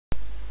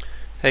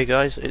Hey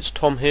guys, it's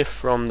Tom here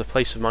from the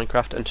Place of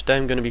Minecraft, and today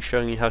I'm going to be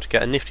showing you how to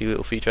get a nifty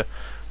little feature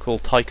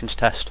called Tykens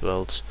test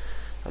worlds.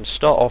 And to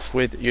start off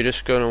with, you're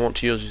just going to want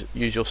to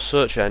use your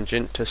search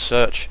engine to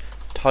search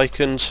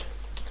Tykens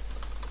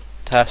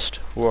test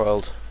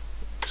world.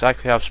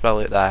 Exactly how I've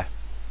spelled it there.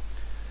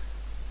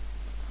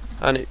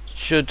 And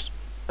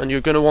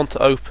you're going to want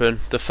to open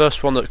the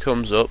first one that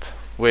comes up,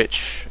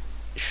 which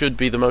should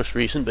be the most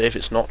recent, but if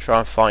it's not, try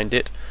and find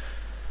it.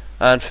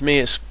 And for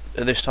me,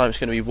 this time it's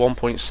going to be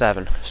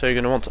 1.7. So you're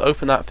going to want to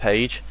open that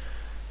page,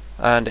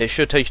 and it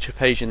should take you to a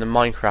page in the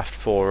Minecraft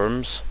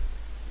forums,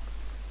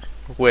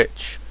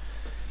 which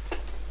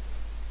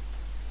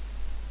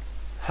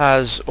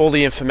has all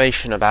the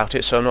information about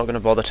it, so I'm not going to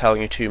bother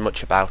telling you too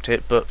much about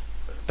it, but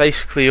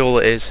basically all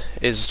it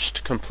is just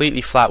a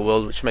completely flat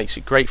world, which makes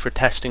it great for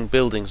testing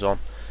buildings on.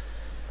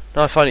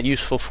 Now I find it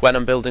useful for when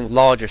I'm building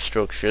larger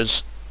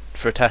structures,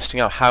 for testing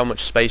out how much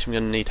space I'm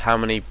going to need, how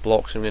many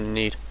blocks I'm going to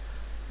need.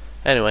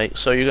 Anyway,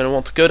 so you're going to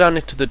want to go down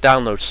into the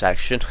download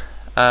section,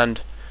 and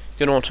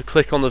you're going to want to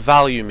click on the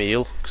value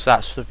meal, because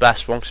that's the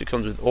best one, because it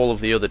comes with all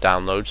of the other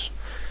downloads.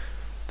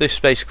 This is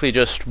basically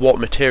just what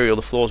material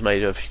the floor is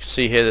made of. You can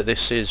see here that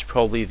this is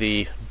probably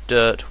the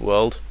dirt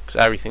world, because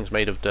everything's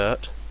made of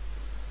dirt.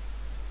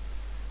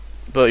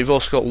 But you've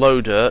also got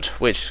low dirt,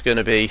 which is going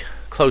to be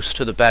close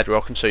to the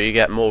bedrock, and so you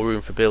get more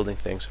room for building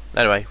things.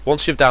 Anyway,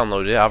 once you've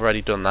downloaded it, I've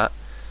already done that,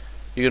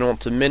 you're going to want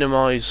to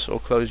minimize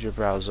or close your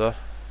browser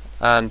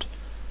and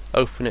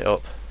open it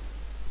up.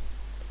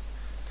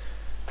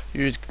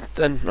 You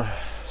then,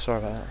 sorry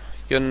about that.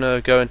 You're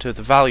gonna go into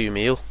the value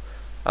meal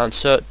and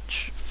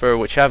search for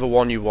whichever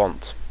one you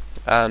want,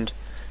 and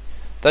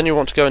then you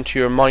want to go into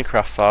your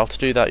Minecraft file. To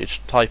do that, you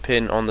just type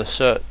in on the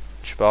search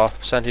bar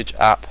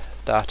 %app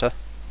data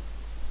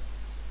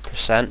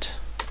 %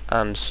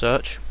 and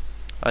search,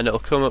 and it'll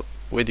come up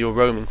with your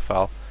roaming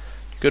file.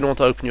 You're going to want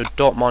to open your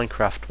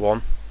 .minecraft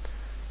one,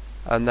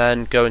 and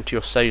then go into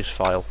your saves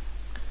file.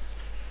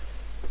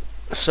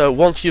 So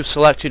once you've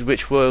selected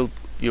which world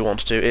you want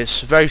to do,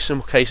 it's a very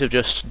simple case of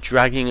just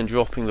dragging and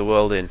dropping the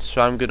world in.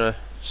 So I'm going to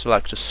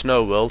select a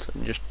snow world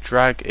and just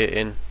drag it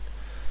in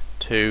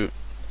to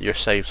your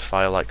saves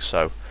file like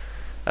so.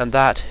 And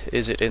that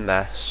is it in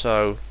there.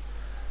 So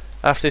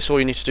after this, all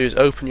you need to do is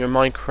open your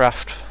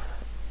Minecraft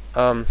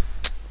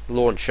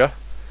launcher,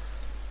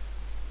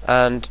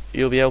 and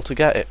you'll be able to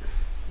get it.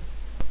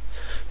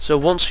 So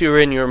once you're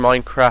in your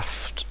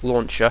Minecraft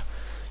launcher,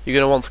 you're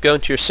going to want to go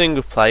into your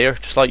single player,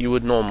 just like you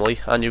would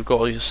normally, and you've got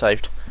all your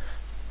saved.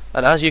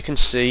 And as you can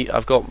see,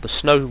 I've got the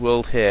snow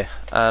world here,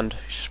 and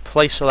just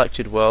play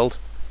selected world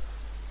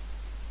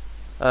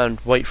and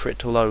wait for it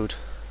to load.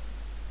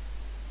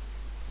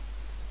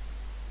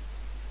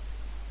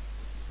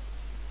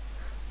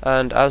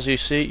 And as you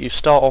see, you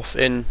start off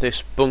in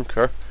this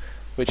bunker,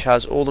 which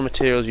has all the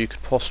materials you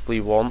could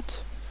possibly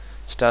want: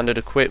 standard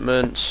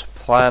equipment,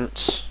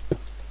 plants,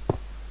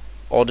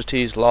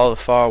 oddities, lava,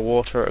 fire,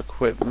 water,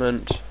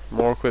 equipment,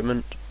 more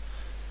equipment,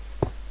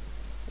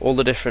 all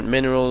the different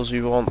minerals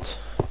you want,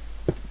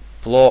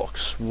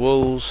 blocks,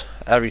 wools,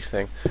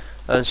 everything.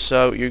 And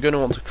so you're going to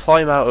want to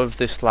climb out of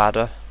this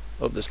ladder,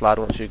 up this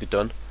ladder once you're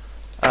done,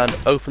 and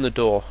open the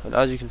door. And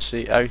as you can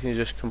see, everything is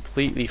just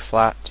completely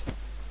flat,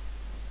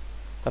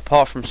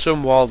 apart from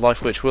some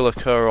wildlife which will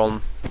occur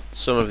on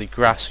some of the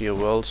grassier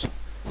worlds.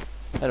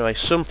 Anyway,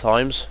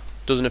 sometimes,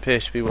 doesn't appear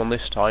to be one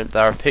this time,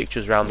 there are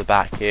pictures around the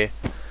back here,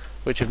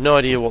 which I've no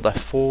idea what they're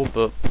for,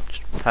 but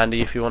just handy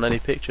if you want any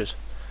pictures.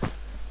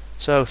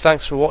 So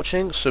thanks for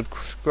watching,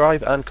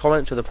 subscribe and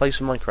comment to the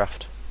Place of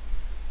Minecraft.